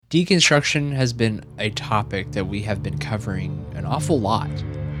Deconstruction has been a topic that we have been covering an awful lot,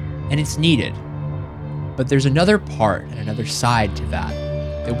 and it's needed. But there's another part and another side to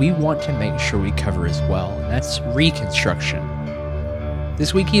that we want to make sure we cover as well, and that's reconstruction.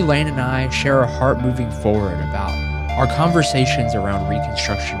 This week, Elaine and I share a heart moving forward about our conversations around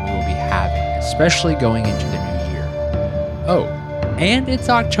reconstruction we will be having, especially going into the new year. Oh, and it's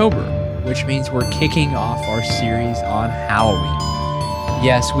October, which means we're kicking off our series on Halloween.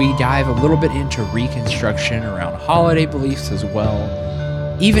 Yes, we dive a little bit into reconstruction around holiday beliefs as well,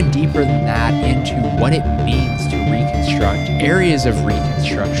 even deeper than that into what it means to reconstruct, areas of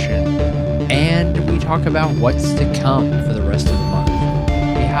reconstruction, and we talk about what's to come for the rest of the month.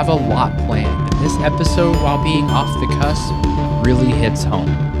 We have a lot planned, and this episode, while being off the cusp, really hits home.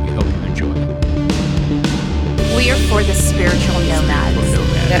 We hope you enjoy. We are for the spiritual nomads,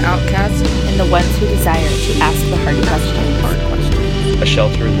 the outcasts, and the ones who desire to ask the hard questions. A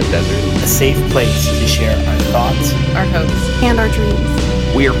shelter in the desert. A safe place to share our thoughts, our hopes, and our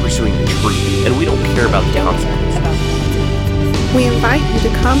dreams. We are pursuing the truth, and we don't care about the consequences. We invite you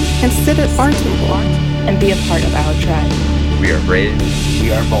to come and sit at our table and be a part of our tribe. We are brave.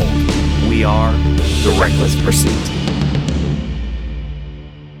 We are bold. We are the Reckless Pursuit.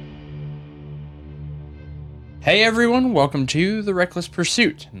 Hey everyone, welcome to The Reckless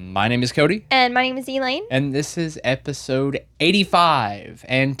Pursuit. My name is Cody. And my name is Elaine. And this is episode 85.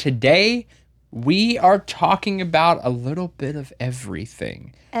 And today we are talking about a little bit of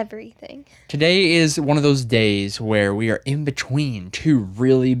everything. Everything. Today is one of those days where we are in between two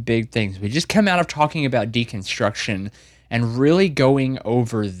really big things. We just come out of talking about deconstruction and really going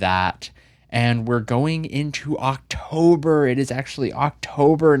over that. And we're going into October. It is actually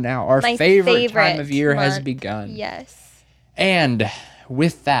October now. Our favorite time of year has begun. Yes. And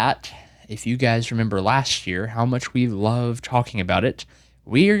with that, if you guys remember last year how much we loved talking about it,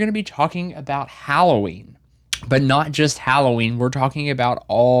 we are going to be talking about Halloween. But not just Halloween. We're talking about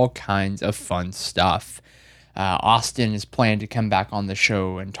all kinds of fun stuff. Austin is planned to come back on the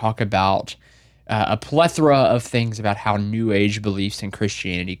show and talk about a plethora of things about how New Age beliefs and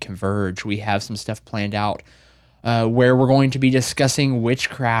Christianity converge. We have some stuff planned out where we're going to be discussing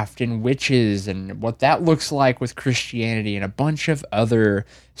witchcraft and witches and what that looks like with Christianity and a bunch of other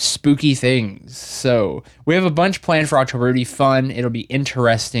spooky things. So we have a bunch planned for October. It'll be fun. It'll be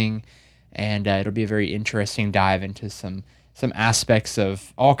interesting. And it'll be a very interesting dive into some aspects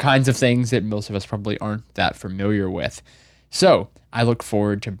of all kinds of things that most of us probably aren't that familiar with. So I look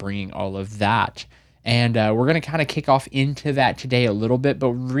forward to bringing all of that. And we're going to kind of kick off into that today a little bit,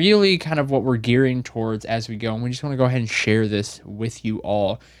 but really kind of what we're gearing towards as we go. And we just want to go ahead and share this with you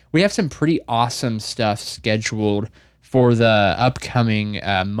all. We have some pretty awesome stuff scheduled for the upcoming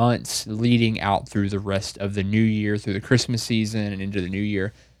months leading out through the rest of the new year, through the Christmas season and into the new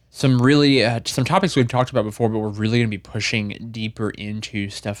year. Some really, some topics we've talked about before, but we're really going to be pushing deeper into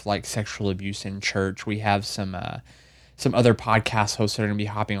stuff like sexual abuse in church. We have some other podcast hosts that are going to be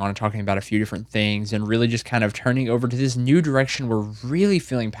hopping on and talking about a few different things and really just kind of turning over to this new direction we're really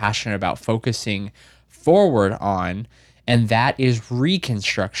feeling passionate about focusing forward on, and that is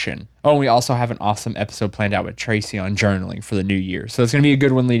reconstruction. Oh, and we also have an awesome episode planned out with Tracy on journaling for the new year. So it's going to be a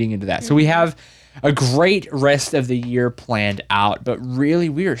good one leading into that. So we have a great rest of the year planned out, but really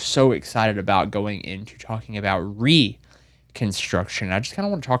we are so excited about going into talking about reconstruction. I just kind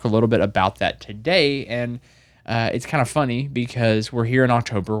of want to talk a little bit about that today, and it's kind of funny because we're here in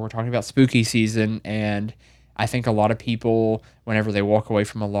October, we're talking about spooky season, and I think a lot of people, whenever they walk away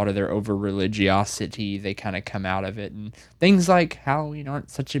from a lot of their over-religiosity, they kind of come out of it, and things like Halloween aren't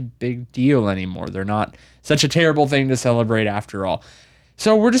such a big deal anymore. They're not such a terrible thing to celebrate after all.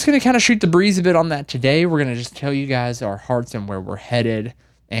 So we're just going to kind of shoot the breeze a bit on that today. We're going to just tell you guys our hearts and where we're headed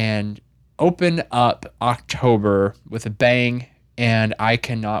and open up October with a bang, and I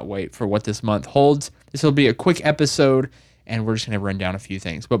cannot wait for what this month holds. This will be a quick episode, and we're just going to run down a few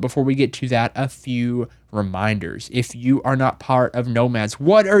things. But before we get to that, a few reminders. If you are not part of Nomads,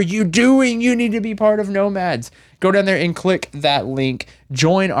 what are you doing? You need to be part of Nomads. Go down there and click that link.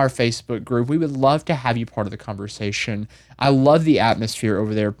 Join our Facebook group. We would love to have you part of the conversation. I love the atmosphere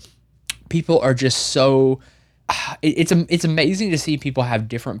over there. People are just so... It's amazing to see people have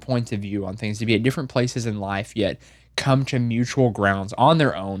different points of view on things, to be at different places in life, yet come to mutual grounds on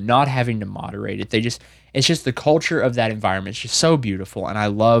their own, not having to moderate it. It's just the culture of that environment. It's just so beautiful, and I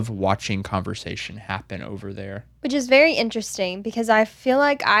love watching conversation happen over there. Which is very interesting because I feel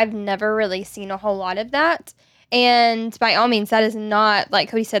like I've never really seen a whole lot of that. And by all means, that is not, like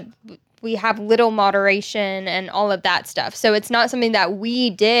Cody said, we have little moderation and all of that stuff. So it's not something that we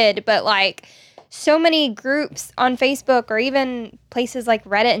did, but like so many groups on Facebook or even places like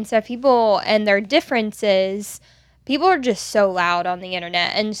Reddit and stuff, people and their differences, people are just so loud on the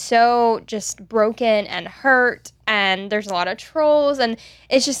internet and so just broken and hurt, and there's a lot of trolls, and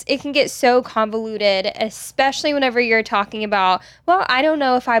it can get so convoluted, especially whenever you're talking about, well, I don't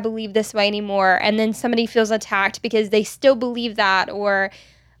know if I believe this way anymore, and then somebody feels attacked because they still believe that, or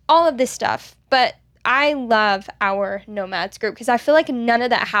all of this stuff. But I love our Nomads group because I feel like none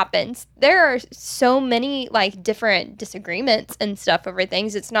of that happens. There are so many like different disagreements and stuff over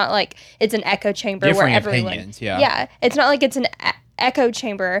things. It's not like it's an echo chamber Differing where everyone, opinions, yeah. yeah, it's not like it's an echo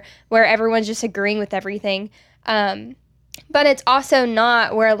chamber where everyone's just agreeing with everything. But it's also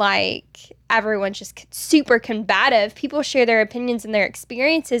not where like everyone's just super combative. People share their opinions and their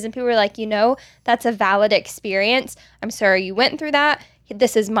experiences, and people are like, that's a valid experience. I'm sorry you went through that.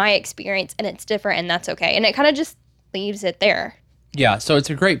 This is my experience and it's different, and that's okay. And it kind of just leaves it there. Yeah, so it's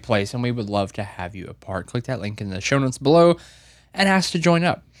a great place, and we would love to have you a part. Click that link in the show notes below and ask to join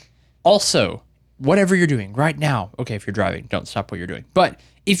up. Also, whatever you're doing right now, okay, if you're driving, don't stop what you're doing. But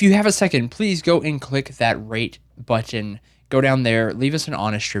if you have a second, please go and click that rate button. Go down there, leave us an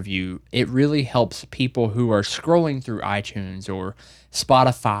honest review. It really helps people who are scrolling through iTunes or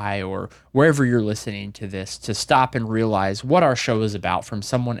Spotify or wherever you're listening to this to stop and realize what our show is about from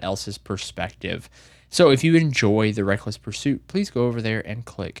someone else's perspective. So if you enjoy The Reckless Pursuit, please go over there and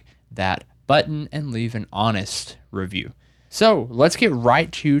click that button and leave an honest review. So let's get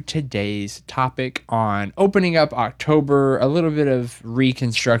right to today's topic on opening up October, a little bit of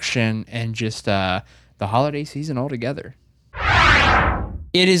reconstruction, and just the holiday season altogether.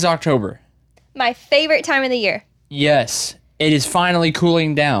 It is October. My favorite time of the year. Yes, it is finally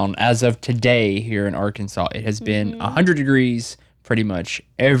cooling down as of today here in Arkansas. It has been 100 degrees pretty much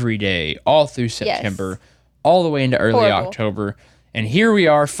every day, all through September, all the way into early October. And here we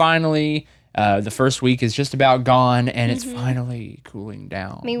are finally. The first week is just about gone, and it's finally cooling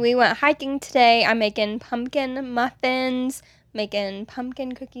down. I mean, we went hiking today. I'm making pumpkin muffins, making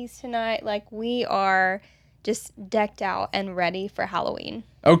pumpkin cookies tonight. Like, we are just decked out and ready for Halloween.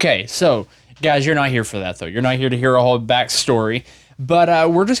 Okay, so guys, you're not here for that though. You're not here to hear a whole backstory,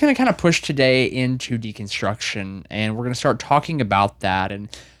 but we're just going to kind of push today into deconstruction, and we're going to start talking about that. And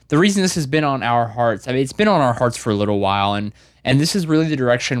the reason this has been on our hearts, I mean, it's been on our hearts for a little while, and this is really the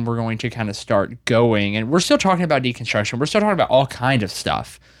direction we're going to kind of start going. And we're still talking about deconstruction. We're still talking about all kind of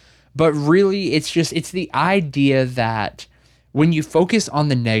stuff, but really it's the idea that when you focus on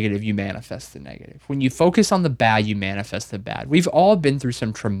the negative, you manifest the negative. When you focus on the bad, you manifest the bad. We've all been through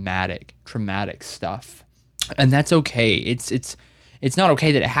some traumatic stuff, and that's okay. It's not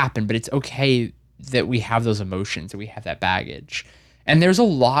okay that it happened, but it's okay that we have those emotions, that we have that baggage. And there's a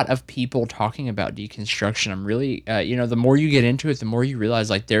lot of people talking about deconstruction. I'm really, the more you get into it, the more you realize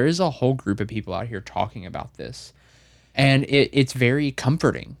like there is a whole group of people out here talking about this, and it's very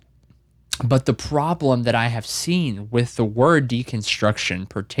comforting. But the problem that I have seen with the word deconstruction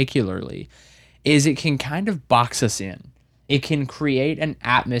particularly is it can kind of box us in. It can create an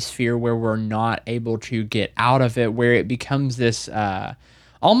atmosphere where we're not able to get out of it, where it becomes this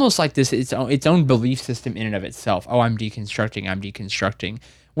almost like this its own belief system in and of itself. Oh, I'm deconstructing.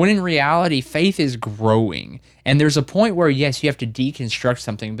 When in reality, faith is growing. And there's a point where, yes, you have to deconstruct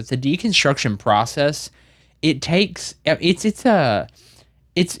something, but the deconstruction process, it's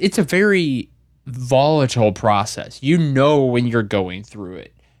a very volatile process. When you're going through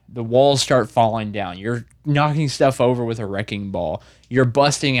it. The walls start falling down. You're knocking stuff over with a wrecking ball. You're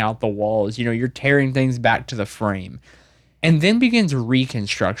busting out the walls. You're tearing things back to the frame. And then begins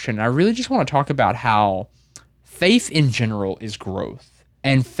reconstruction. I really just want to talk about how faith in general is growth.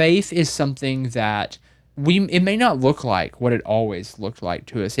 And faith is something that it may not look like what it always looked like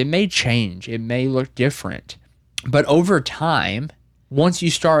to us. It may change. It may look different. But over time, once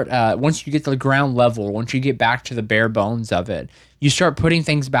you get to the ground level, once you get back to the bare bones of it, you start putting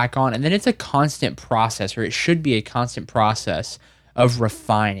things back on, and then it's a constant process, or it should be a constant process of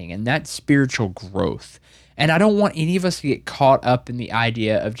refining, and that's spiritual growth. And I don't want any of us to get caught up in the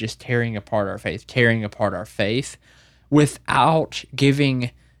idea of just tearing apart our faith without giving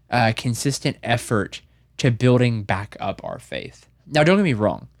consistent effort to building back up our faith. Now, don't get me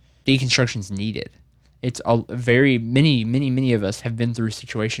wrong, deconstruction's needed. It's many of us have been through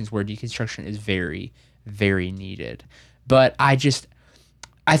situations where deconstruction is very, very needed. But I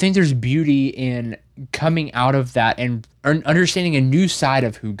think there's beauty in coming out of that and understanding a new side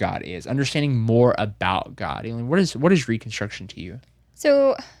of who God is, understanding more about God. Aileen, what is reconstruction to you?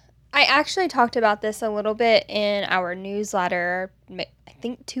 So I actually talked about this a little bit in our newsletter, I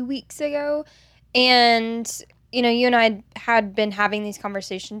think 2 weeks ago. And you and I had been having these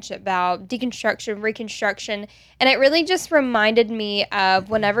conversations about deconstruction, reconstruction, and it really just reminded me of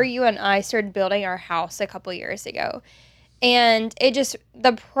whenever you and I started building our house a couple years ago. And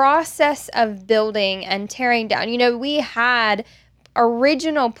the process of building and tearing down, we had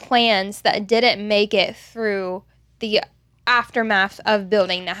original plans that didn't make it through the aftermath of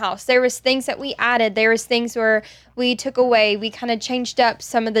building the house. There was things that we added. There was things where we took away. We kind of changed up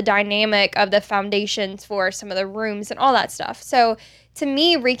some of the dynamic of the foundations for some of the rooms and all that stuff. So to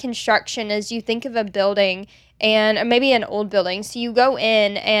me, reconstruction is you think of a building and maybe an old building. So you go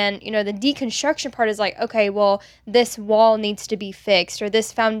in and, the deconstruction part is like, okay, well, this wall needs to be fixed or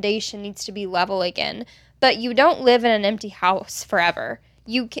this foundation needs to be level again. But you don't live in an empty house forever.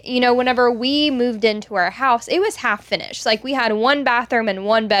 Whenever we moved into our house, it was half finished. Like we had one bathroom and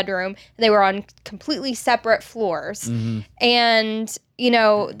one bedroom. They were on completely separate floors. Mm-hmm. And,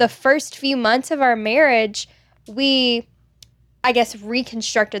 the first few months of our marriage, we, I guess,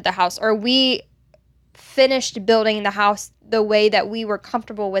 reconstructed the house, or we finished building the house the way that we were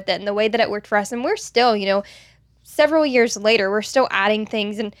comfortable with it and the way that it worked for us. And we're still, several years later, we're still adding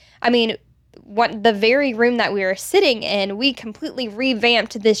things. And I mean, the very room that we were sitting in, we completely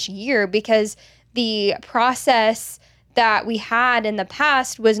revamped this year because the process that we had in the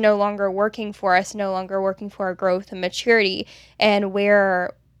past was no longer working for us, no longer working for our growth and maturity and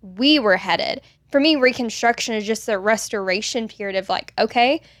where we were headed. For me, reconstruction is just a restoration period of like,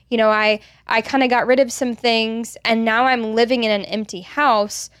 okay, I kind of got rid of some things and now I'm living in an empty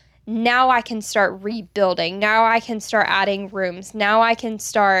house. Now I can start rebuilding. Now I can start adding rooms. Now I can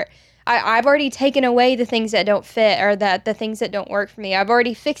start... I've already taken away the things that don't fit or the things that don't work for me. I've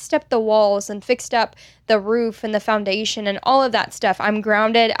already fixed up the walls and fixed up the roof and the foundation and all of that stuff. I'm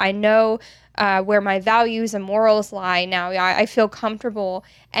grounded. I know where my values and morals lie now. I feel comfortable.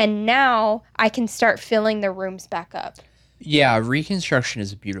 And now I can start filling the rooms back up. Yeah, reconstruction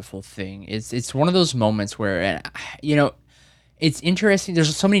is a beautiful thing. It's one of those moments where, it's interesting.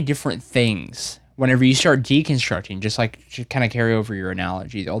 There's so many different things. Whenever you start deconstructing, just like to kind of carry over your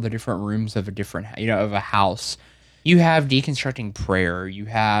analogy, all the different rooms of of a house, you have deconstructing prayer, you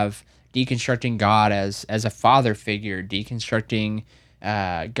have deconstructing God as a father figure, deconstructing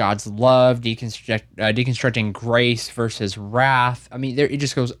God's love, deconstructing grace versus wrath. I mean, it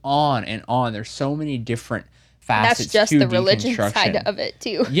just goes on and on. There's so many different facets. That's just to the religion deconstruction. Side of it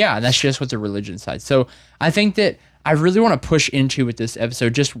too. Yeah, that's just what the religion side. So I think that I really want to push into with this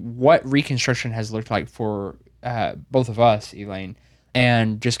episode just what reconstruction has looked like for both of us, Elaine,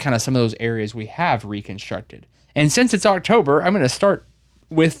 and just kind of some of those areas we have reconstructed. And since it's October, I'm going to start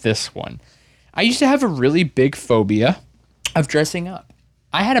with this one. I used to have a really big phobia of dressing up.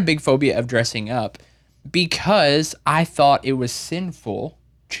 I had a big phobia of dressing up because I thought it was sinful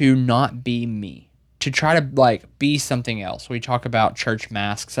to not be me, to try to be something else. We talk about church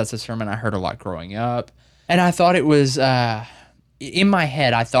masks. That's a sermon I heard a lot growing up. And I thought it was, in my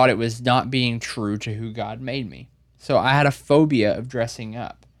head, I thought it was not being true to who God made me. So I had a phobia of dressing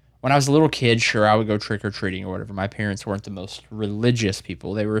up. When I was a little kid, sure, I would go trick-or-treating or whatever. My parents weren't the most religious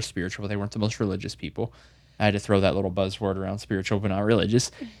people. They were spiritual. They weren't the most religious people. I had to throw that little buzzword around, spiritual but not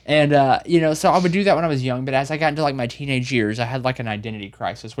religious. And, so I would do that when I was young. But as I got into my teenage years, I had an identity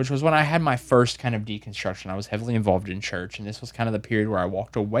crisis, which was when I had my first kind of deconstruction. I was heavily involved in church. And this was kind of the period where I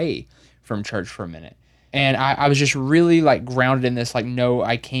walked away from church for a minute. And I was just really grounded in this, no,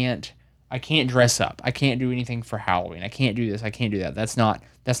 I can't dress up. I can't do anything for Halloween. I can't do this. I can't do that. That's not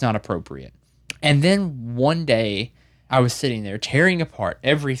appropriate. And then one day I was sitting there tearing apart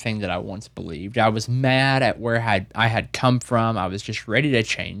everything that I once believed. I was mad at where I had come from. I was just ready to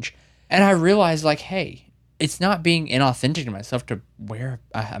change. And I realized hey, it's not being inauthentic to myself to wear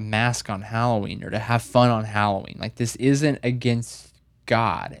a mask on Halloween or to have fun on Halloween. This isn't against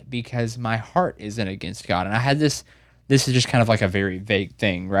God because my heart isn't against God. And I had this is just kind of a very vague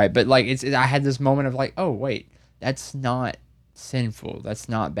thing, right? But I had this moment of oh wait, that's not sinful, that's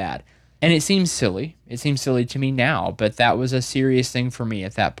not bad. And it seems silly to me now, but that was a serious thing for me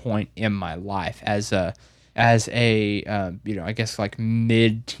at that point in my life as a I guess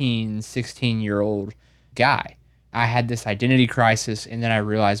mid-teen 16-year-old guy. I had this identity crisis, and then I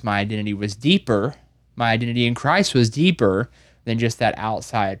realized my identity was deeper. My identity in Christ was deeper than just that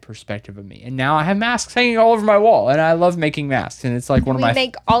outside perspective of me. And now I have masks hanging all over my wall, and I love making masks. And it's one of my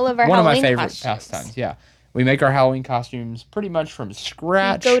make all of our one Halloween of my favorite costumes. pastimes. Yeah, we make our Halloween costumes pretty much from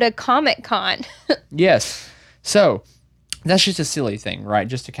scratch. We go to Comic-Con. Yes, so that's just a silly thing, right?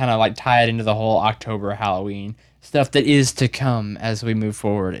 Just to kind of tie it into the whole October Halloween stuff that is to come as we move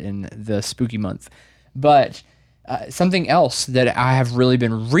forward in the spooky month. But something else that I have really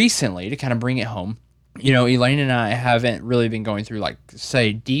been recently, to kind of bring it home, Elaine and I haven't really been going through, like,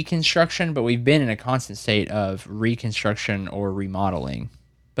 say, deconstruction, but we've been in a constant state of reconstruction or remodeling.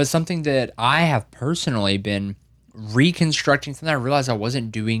 But something that I have personally been reconstructing, something I realized I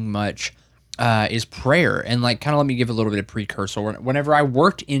wasn't doing much, is prayer. And, like, kind of let me give a little bit of precursor. Whenever I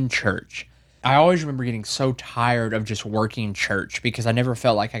worked in church, I always remember getting so tired of just working church because I never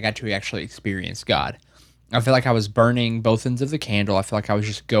felt like I got to actually experience God. I feel like I was burning both ends of the candle. I feel like I was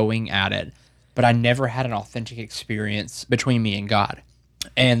just going at it, but I never had an authentic experience between me and God.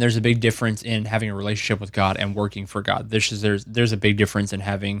 And there's a big difference in having a relationship with God and working for God. There's a big difference in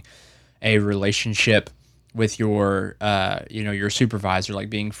having a relationship with your your supervisor, like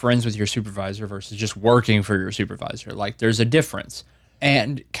being friends with your supervisor versus just working for your supervisor. Like, there's a difference.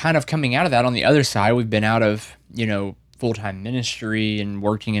 And kind of coming out of that, on the other side, we've been out of, full-time ministry and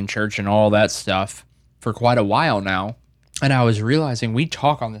working in church and all that stuff for quite a while now. And I was realizing we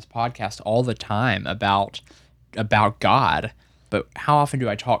talk on this podcast all the time about God, but how often do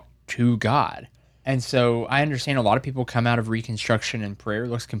I talk to God? And so I understand a lot of people come out of reconstruction and prayer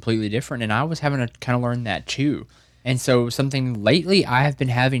looks completely different, and I was having to kind of learn that too. And so something lately I have been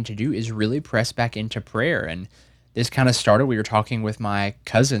having to do is really press back into prayer. And this kind of started, we were talking with my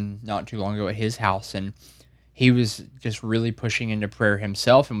cousin not too long ago at his house, and he was just really pushing into prayer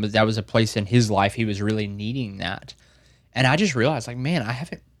himself, and that was a place in his life he was really needing that. And I just realized, like, man, I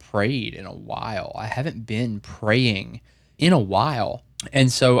haven't prayed in a while. I haven't been praying in a while.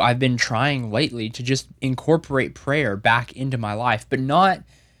 And so I've been trying lately to just incorporate prayer back into my life, but not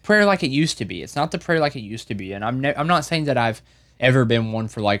prayer like it used to be. It's not the prayer like it used to be. And I'm not saying that I've ever been one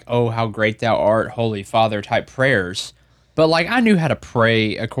for, like, oh, how great thou art, Holy Father type prayers. But, like, I knew how to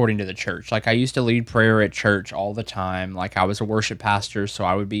pray according to the church. Like, I used to lead prayer at church all the time. Like, I was a worship pastor, so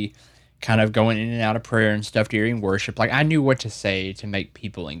I would be kind of going in and out of prayer and stuff during worship. Like, I knew what to say to make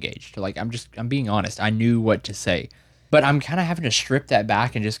people engaged. Like, I'm being honest. I knew what to say. But I'm kind of having to strip that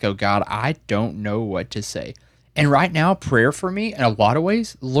back and just go, God, I don't know what to say. And right now, prayer for me, in a lot of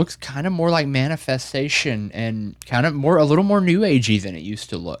ways, looks kind of more like manifestation and kind of a little more new agey than it used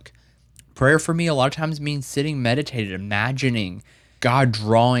to look. Prayer for me a lot of times means sitting meditated, imagining God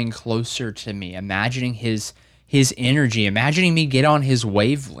drawing closer to me, imagining his energy, imagining me get on his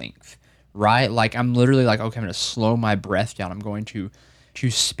wavelength, right? Like, I'm literally like, okay, I'm going to slow my breath down. I'm going to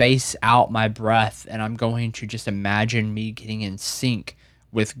space out my breath, and I'm going to just imagine me getting in sync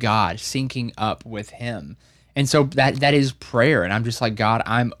with God, syncing up with him. And so that is prayer. And I'm just like, God,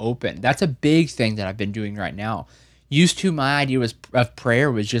 I'm open. That's a big thing that I've been doing right now. Used to, my idea of prayer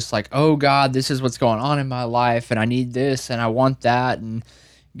was just like, oh, God, this is what's going on in my life, and I need this, and I want that, and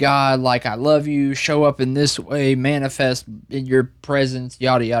God, like, I love you, show up in this way, manifest in your presence,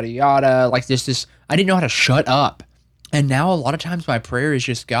 yada, yada, yada. Like, this, I didn't know how to shut up. And now a lot of times my prayer is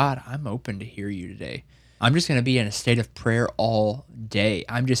just, God, I'm open to hear you today. I'm just going to be in a state of prayer all day.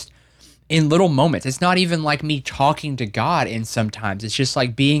 I'm just in little moments. It's not even like me talking to God in sometimes. It's just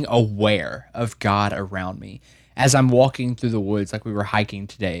like being aware of God around me as I'm walking through the woods, like we were hiking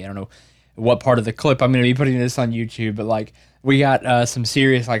today. I don't know what part of the clip I'm going to be putting this on YouTube, but like we got some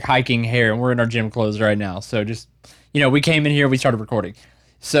serious like hiking hair, and we're in our gym clothes right now. So just, we came in here, we started recording.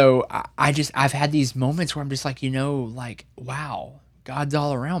 So I've had these moments where I'm just like, like, wow, God's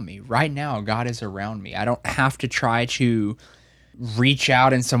all around me right now. God is around me. I don't have to try to reach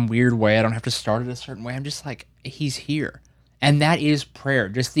out in some weird way. I don't have to start it a certain way. I'm just like, he's here. And that is prayer,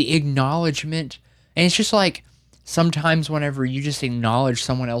 just the acknowledgement. And it's just like, sometimes whenever you just acknowledge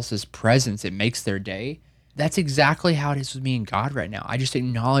someone else's presence, it makes their day. That's exactly how it is with me and God right now. I just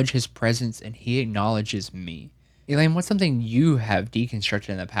acknowledge his presence, and he acknowledges me. Elaine, what's something you have deconstructed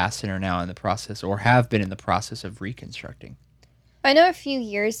in the past and are now in the process, or have been in the process of reconstructing? I know a few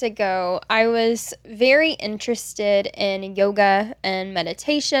years ago, I was very interested in yoga and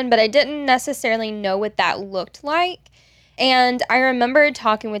meditation, but I didn't necessarily know what that looked like. And I remember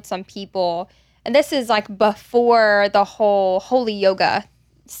talking with some people, and this is like before the whole holy yoga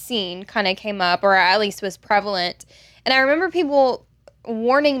scene kind of came up, or at least was prevalent. And I remember people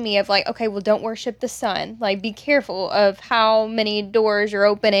warning me of like, okay, well, don't worship the sun. Like, be careful of how many doors you're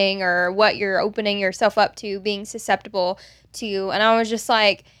opening or what you're opening yourself up to, being susceptible to. And I was just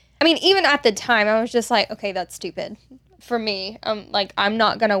like, I mean, even at the time, I was just like, okay, that's stupid for me. Like, I'm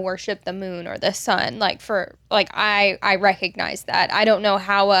not going to worship the moon or the sun. Like, I recognize that. I don't know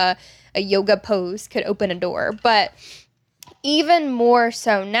how a yoga pose could open a door, but even more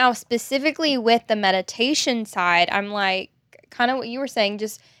so now, specifically with the meditation side, I'm like, kind of what you were saying,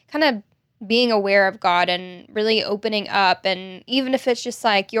 just kind of being aware of God and really opening up. And even if it's just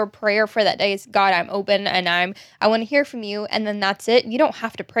like your prayer for that day is, God, I'm open and I want to hear from you. And then that's it. You don't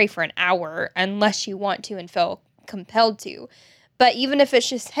have to pray for an hour unless you want to and feel compelled to. But even if it's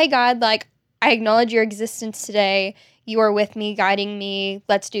just, hey, God, like, I acknowledge your existence today. You are with me, guiding me.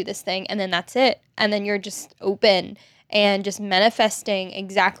 Let's do this thing. And then that's it. And then you're just open and just manifesting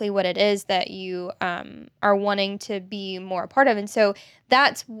exactly what it is that you are wanting to be more a part of. And so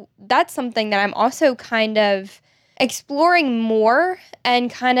that's something that I'm also kind of exploring more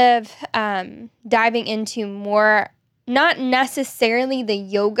and kind of diving into more, not necessarily the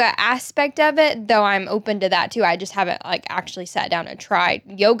yoga aspect of it, though I'm open to that too. I just haven't like actually sat down and tried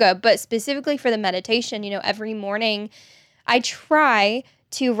yoga, but specifically for the meditation, every morning I try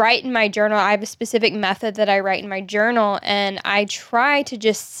to write in my journal. I have a specific method that I write in my journal, and I try to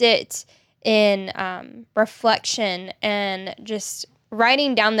just sit in reflection and just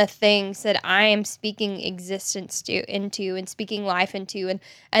writing down the things that I am speaking existence into and speaking life into,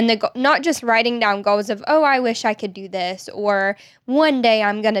 and not just writing down goals of, oh, I wish I could do this, or one day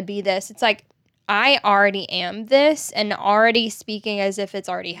I'm going to be this. It's like, I already am this, and already speaking as if it's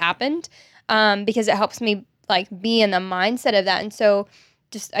already happened, because it helps me like be in the mindset of that. And so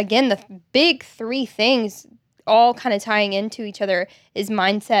just, again, the big three things all kind of tying into each other is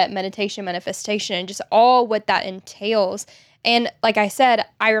mindset, meditation, manifestation, and just all what that entails. And like I said,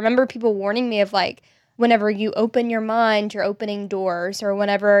 I remember people warning me of like, whenever you open your mind, you're opening doors, or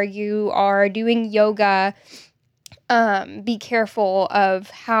whenever you are doing yoga, be careful of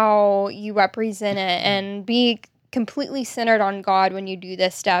how you represent it and be completely centered on God when you do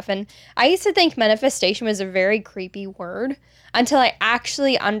this stuff. And I used to think manifestation was a very creepy word until I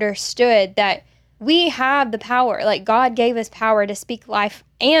actually understood that we have the power. Like, God gave us power to speak life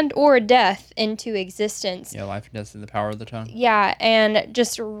and or death into existence. Yeah, life and death is the power of the tongue. Yeah, and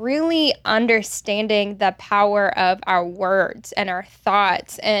just really understanding the power of our words and our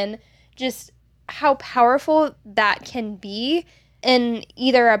thoughts, and just how powerful that can be in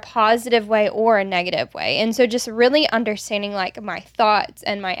either a positive way or a negative way. And so just really understanding like my thoughts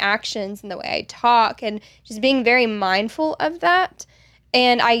and my actions and the way I talk, and just being very mindful of that.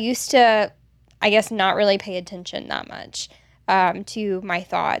 And I used to, I guess, not really pay attention that much to my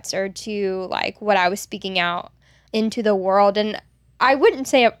thoughts or to like what I was speaking out into the world. And I wouldn't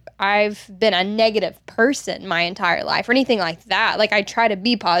say I've been a negative person my entire life or anything like that. Like, I try to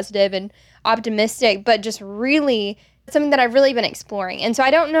be positive and optimistic, but just really something that I've really been exploring. And so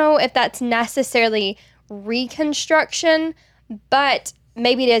I don't know if that's necessarily reconstruction, but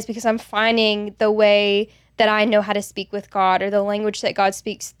maybe it is, because I'm finding the way that I know how to speak with God, or the language that God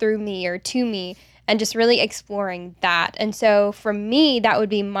speaks through me or to me, and just really exploring that. And so for me, that would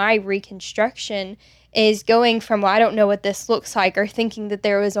be my reconstruction, is going from, well, I don't know what this looks like, or thinking that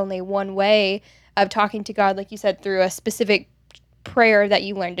there was only one way of talking to God, like you said, through a specific prayer that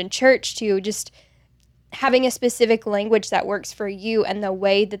you learned in church, to just having a specific language that works for you and the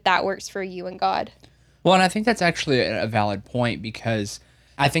way that that works for you and God. Well, and I think that's actually a valid point, because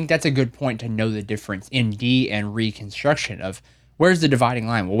I think that's a good point to know the difference in de and reconstruction of where's the dividing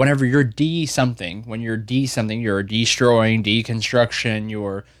line. Well, whenever you're de something, when you're de something, you're destroying, deconstruction,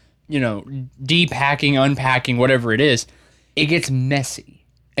 you're, depacking, unpacking, whatever it is, it gets messy.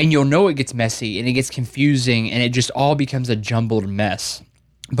 And you'll know it gets messy, and it gets confusing, and it just all becomes a jumbled mess.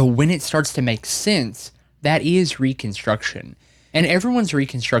 But when it starts to make sense, that is reconstruction. And everyone's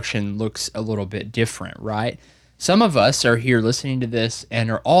reconstruction looks a little bit different, right? Some of us are here listening to this and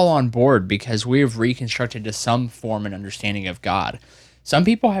are all on board because we have reconstructed to some form and understanding of God. Some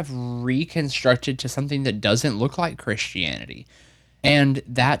people have reconstructed to something that doesn't look like Christianity. And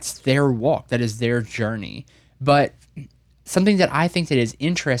that's their walk. That is their journey. But something that I think that is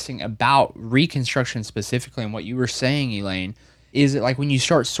interesting about reconstruction specifically, and what you were saying, Elaine, is that like when you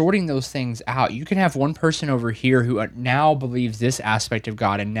start sorting those things out, you can have one person over here who now believes this aspect of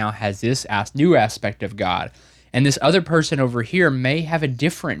God and now has this new aspect of God. And this other person over here may have a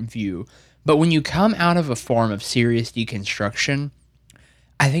different view. But when you come out of a form of serious deconstruction,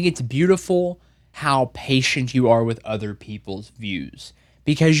 I think it's beautiful how patient you are with other people's views,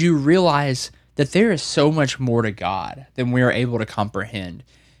 because you realize that there is so much more to God than we are able to comprehend.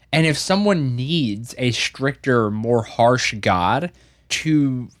 And if someone needs a stricter, more harsh God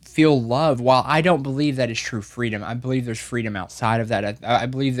to feel love, while I don't believe that is true freedom, I believe there's freedom outside of that. I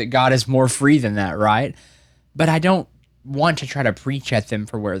believe that God is more free than that, right? But I don't want to try to preach at them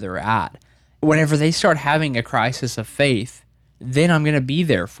for where they're at. Whenever they start having a crisis of faith, then I'm going to be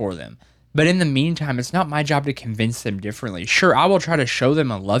there for them. But in the meantime, it's not my job to convince them differently. Sure, I will try to show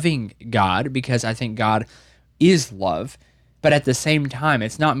them a loving God, because I think God is love. But at the same time,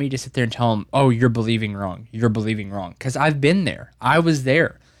 it's not me to sit there and tell them, oh, you're believing wrong. You're believing wrong. Because I've been there. I was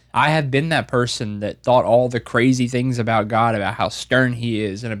there. I have been that person that thought all the crazy things about God, about how stern he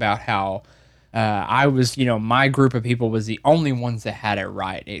is, and about how I was, my group of people was the only ones that had it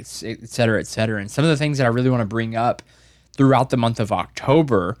right, et cetera, et cetera. And some of the things that I really want to bring up throughout the month of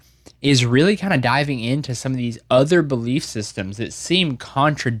October is really kind of diving into some of these other belief systems that seem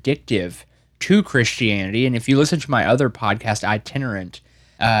contradictive to Christianity. And if you listen to my other podcast, Itinerant,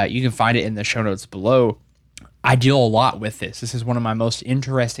 you can find it in the show notes below. I deal a lot with this. This is one of my most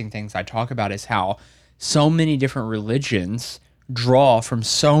interesting things I talk about, is how so many different religions draw from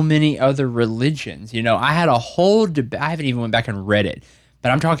so many other religions. I had a whole debate. I haven't even went back and read it,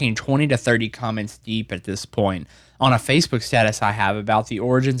 but I'm talking 20 to 30 comments deep at this point on a Facebook status I have about the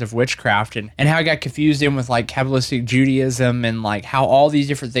origins of witchcraft and how I got confused in with like Kabbalistic Judaism and like how all these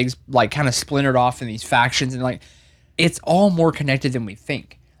different things like kind of splintered off in these factions, and like it's all more connected than we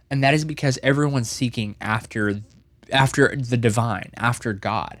think. And that is because everyone's seeking after the divine, after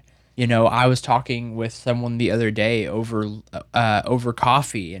God. I was talking with someone the other day over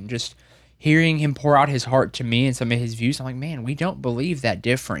coffee, and just hearing him pour out his heart to me and some of his views. I'm like, man, we don't believe that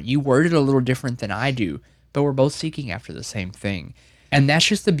different. You worded it a little different than I do, but we're both seeking after the same thing. And that's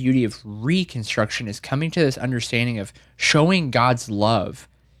just the beauty of Reconstruction, is coming to this understanding of showing God's love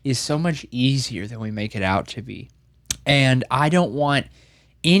is so much easier than we make it out to be. And I don't want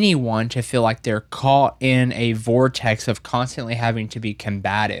anyone to feel like they're caught in a vortex of constantly having to be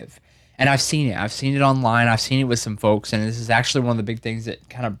combative. And I've seen it. I've seen it online. I've seen it with some folks. And this is actually one of the big things that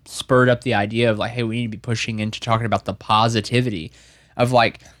kind of spurred up the idea of like, hey, we need to be pushing into talking about the positivity of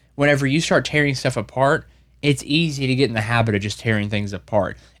like, whenever you start tearing stuff apart, it's easy to get in the habit of just tearing things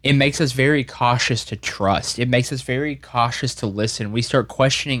apart. It makes us very cautious to trust. It makes us very cautious to listen. We start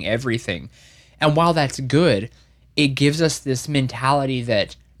questioning everything. And while that's good, it gives us this mentality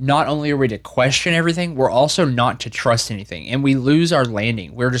that not only are we to question everything, we're also not to trust anything. And we lose our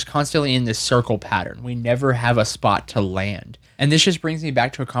landing. We're just constantly in this circle pattern. We never have a spot to land. And this just brings me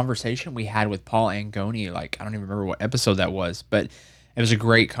back to a conversation we had with Paul Angoni. Like, I don't even remember what episode that was, but it was a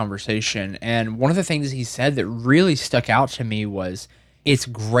great conversation. And one of the things he said that really stuck out to me was, it's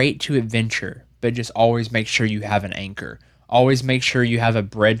great to adventure, but just always make sure you have an anchor. Always make sure you have a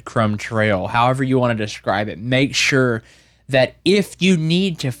breadcrumb trail, however you want to describe it. Make sure that if you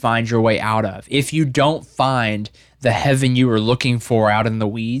need to find your way out of, if you don't find the heaven you were looking for out in the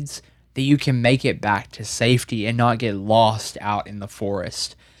weeds, that you can make it back to safety and not get lost out in the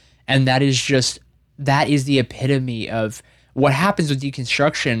forest. And that is the epitome of what happens with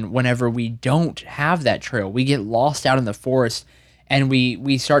deconstruction whenever we don't have that trail. We get lost out in the forest, and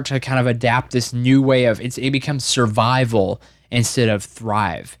we start to kind of adapt this new way of it becomes survival instead of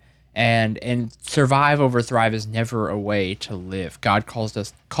thrive. And survive over thrive is never a way to live. God called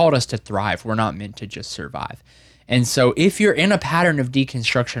us to thrive. We're not meant to just survive. And so if you're in a pattern of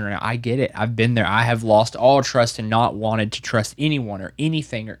deconstruction right now, I get it. I've been there. I have lost all trust and not wanted to trust anyone or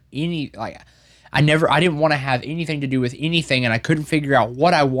anything or I didn't want to have anything to do with anything, and I couldn't figure out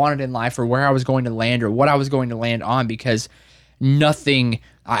what I wanted in life or where I was going to land or what I was going to land on, because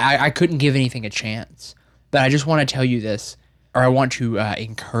I couldn't give anything a chance. But I just want to tell you this, or I want to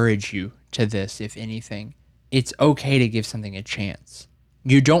encourage you to this, if anything. It's okay to give something a chance.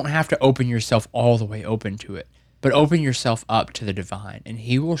 You don't have to open yourself all the way open to it, but open yourself up to the divine, and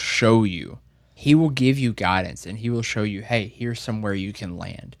he will show you. He will give you guidance, and he will show you, hey, here's somewhere you can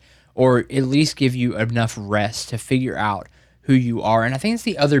land, or at least give you enough rest to figure out who you are. And I think it's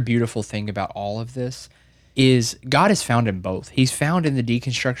the other beautiful thing about all of this is God is found in both. He's found in the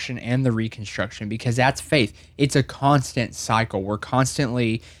deconstruction and the reconstruction, because that's faith. It's a constant cycle. We're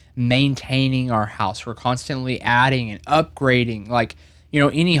constantly maintaining our house. We're constantly adding and upgrading. Like,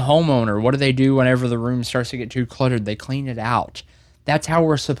 any homeowner, what do they do whenever the room starts to get too cluttered? They clean it out. That's how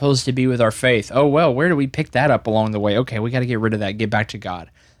we're supposed to be with our faith. Oh, well, where do we pick that up along the way? Okay, we got to get rid of that, get back to God.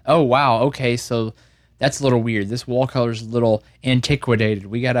 Oh, wow, okay, so that's a little weird. This wall color's a little antiquated.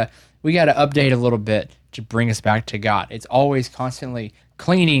 We gotta update a little bit to bring us back to God. It's always constantly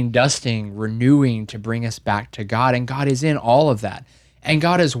cleaning, dusting, renewing to bring us back to God, and God is in all of that. And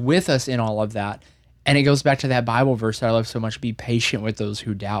God is with us in all of that. And it goes back to that Bible verse that I love so much, be patient with those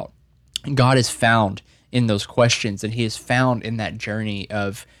who doubt. And God is found in those questions, and he is found in that journey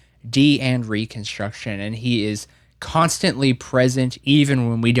of and reconstruction, and he is constantly present even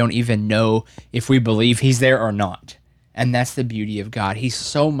when we don't even know if we believe he's there or not. And that's the beauty of God. He's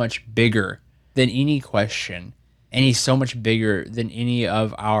so much bigger than any question, and he's so much bigger than any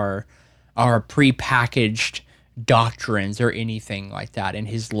of our prepackaged doctrines or anything like that, and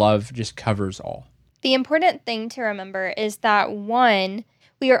his love just covers all. The important thing to remember is that one,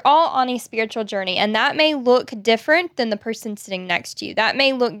 we are all on a spiritual journey, and that may look different than the person sitting next to you. That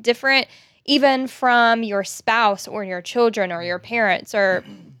may look different even from your spouse or your children or your parents or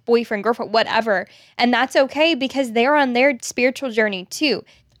boyfriend, girlfriend, whatever. And that's okay because they're on their spiritual journey too.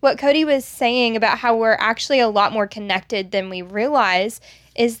 What Cody was saying about how we're actually a lot more connected than we realize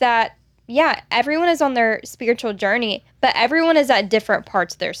is that, yeah, everyone is on their spiritual journey, but everyone is at different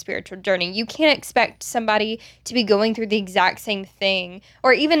parts of their spiritual journey. You can't expect somebody to be going through the exact same thing,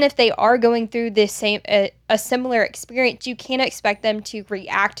 or even if they are going through the same a similar experience, you can't expect them to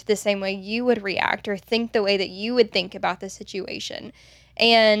react the same way you would react or think the way that you would think about the situation.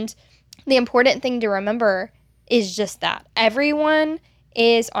 And the important thing to remember is just that everyone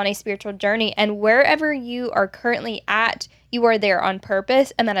is on a spiritual journey, and wherever you are currently at, you are there on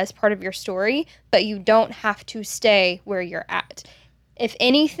purpose, and that is part of your story, but you don't have to stay where you're at. If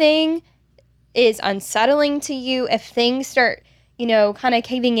anything is unsettling to you, if things start, kind of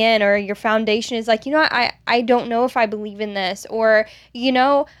caving in, or your foundation is like, I don't know if I believe in this, or,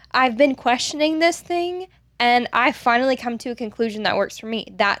 I've been questioning this thing, and I finally come to a conclusion that works for me,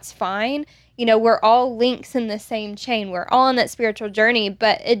 that's fine. We're all links in the same chain. We're all on that spiritual journey,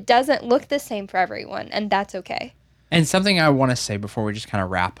 but it doesn't look the same for everyone, and that's okay. And something I want to say before we just kind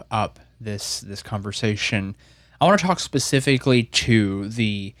of wrap up this conversation, I want to talk specifically to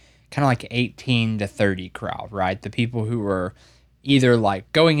the kind of like 18 to 30 crowd, right? The people who are either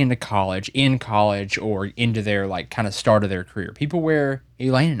like going into college, in college, or into their like kind of start of their career. People where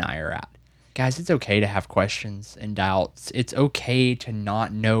Elaine and I are at. Guys, it's okay to have questions and doubts. It's okay to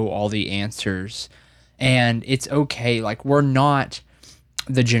not know all the answers. And it's okay. Like, we're not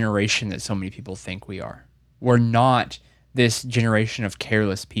the generation that so many people think we are. We're not this generation of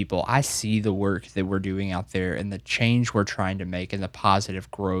careless people. I see the work that we're doing out there and the change we're trying to make and the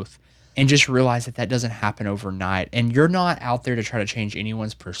positive growth, and just realize that doesn't happen overnight. And you're not out there to try to change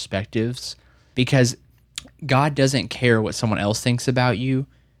anyone's perspectives, because God doesn't care what someone else thinks about you.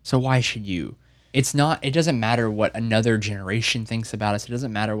 So why should you? It doesn't matter what another generation thinks about us. It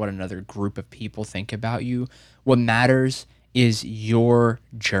doesn't matter what another group of people think about you. What matters is your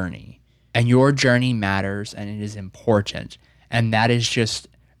journey. And your journey matters, and it is important. And that is just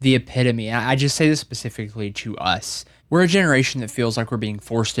the epitome. And I just say this specifically to us. We're a generation that feels like we're being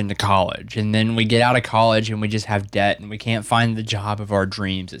forced into college. And then we get out of college and we just have debt and we can't find the job of our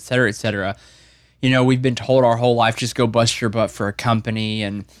dreams, et cetera, et cetera. We've been told our whole life, just go bust your butt for a company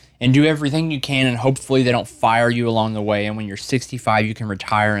and do everything you can, and hopefully they don't fire you along the way. And when you're 65, you can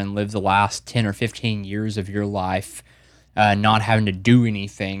retire and live the last 10 or 15 years of your life not having to do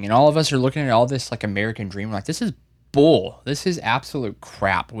anything. And all of us are looking at all this like American dream, like, this is bull. This is absolute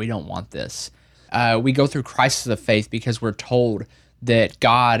crap. We don't want this. We go through crisis of faith because we're told that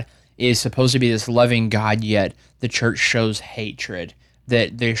God is supposed to be this loving God, yet the church shows hatred.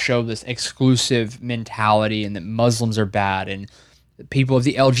 That they show this exclusive mentality, and that Muslims are bad, and people of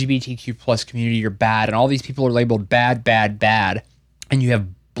the LGBTQ plus community are bad, and all these people are labeled bad, bad, bad. And you have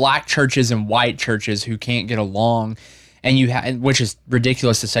black churches and white churches who can't get along, and which is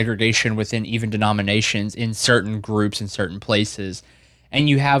ridiculous, the segregation within even denominations in certain groups in certain places. And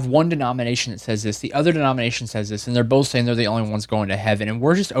you have one denomination that says this, the other denomination says this, and they're both saying they're the only ones going to heaven. And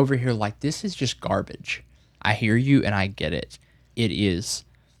we're just over here like, this is just garbage. I hear you and I get it. It is.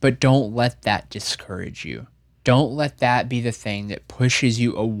 But don't let that discourage you. Don't let that be the thing that pushes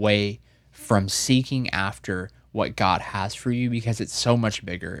you away from seeking after what God has for you, because it's so much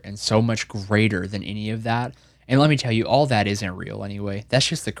bigger and so much greater than any of that. And let me tell you, all that isn't real anyway. That's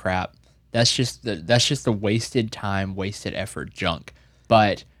just the crap. That's just the wasted time, wasted effort junk.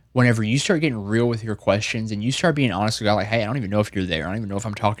 But whenever you start getting real with your questions and you start being honest with God, like, hey, I don't even know if you're there. I don't even know if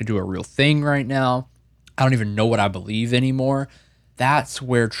I'm talking to a real thing right now. I don't even know what I believe anymore. That's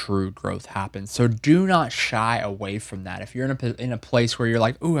where true growth happens. So do not shy away from that. If you're in a place where you're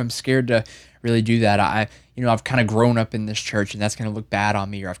like, ooh, I'm scared to really do that. I've kind of grown up in this church and that's going to look bad on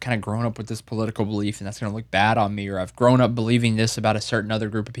me, or I've kind of grown up with this political belief and that's going to look bad on me, or I've grown up believing this about a certain other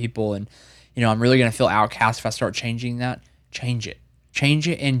group of people and, I'm really going to feel outcast if I start changing that. Change it. Change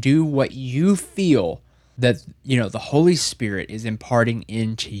it and do what you feel that, the Holy Spirit is imparting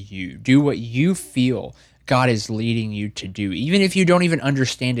into you. Do what you feel God is leading you to do. Even if you don't even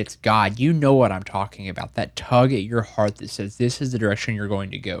understand it's God, you know what I'm talking about. That tug at your heart that says this is the direction you're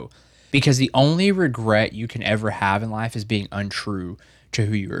going to go. Because the only regret you can ever have in life is being untrue to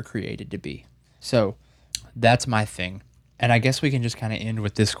who you were created to be. So that's my thing. And I guess we can just kind of end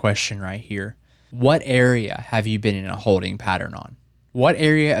with this question right here. What area have you been in a holding pattern on? What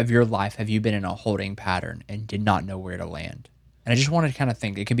area of your life have you been in a holding pattern and did not know where to land? And I just want to kind of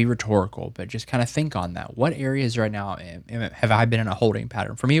think, it can be rhetorical, but just kind of think on that. What areas right now have I been in a holding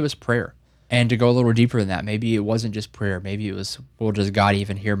pattern? For me, it was prayer. And to go a little deeper than that, maybe it wasn't just prayer. Maybe it was, well, does God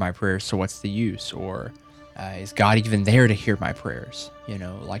even hear my prayers? So what's the use? Or is God even there to hear my prayers? You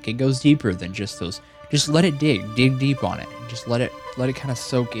know, like it goes deeper than just those. Just let it dig deep on it. Just let it kind of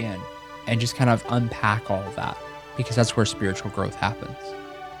soak in and just kind of unpack all of that, because that's where spiritual growth happens.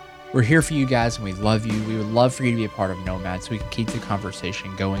 We're here for you guys and we love you. We would love for you to be a part of Nomad so we can keep the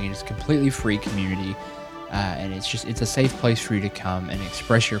conversation going. It's a completely free community. And it's a safe place for you to come and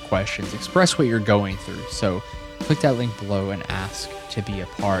express your questions, express what you're going through. So click that link below and ask to be a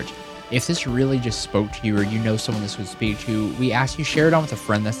part. If this really just spoke to you, or you know someone this would speak to, we ask you share it on with a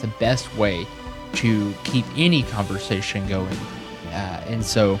friend. That's the best way to keep any conversation going. And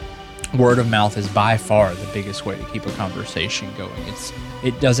so word of mouth is by far the biggest way to keep a conversation going.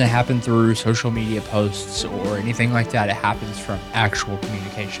 It doesn't happen through social media posts or anything like that. It happens from actual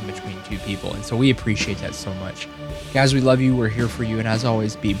communication between two people. And so we appreciate that so much. Guys, we love you. We're here for you. And as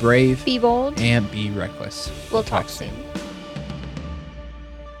always, be brave, Be bold, and be reckless. We'll talk soon.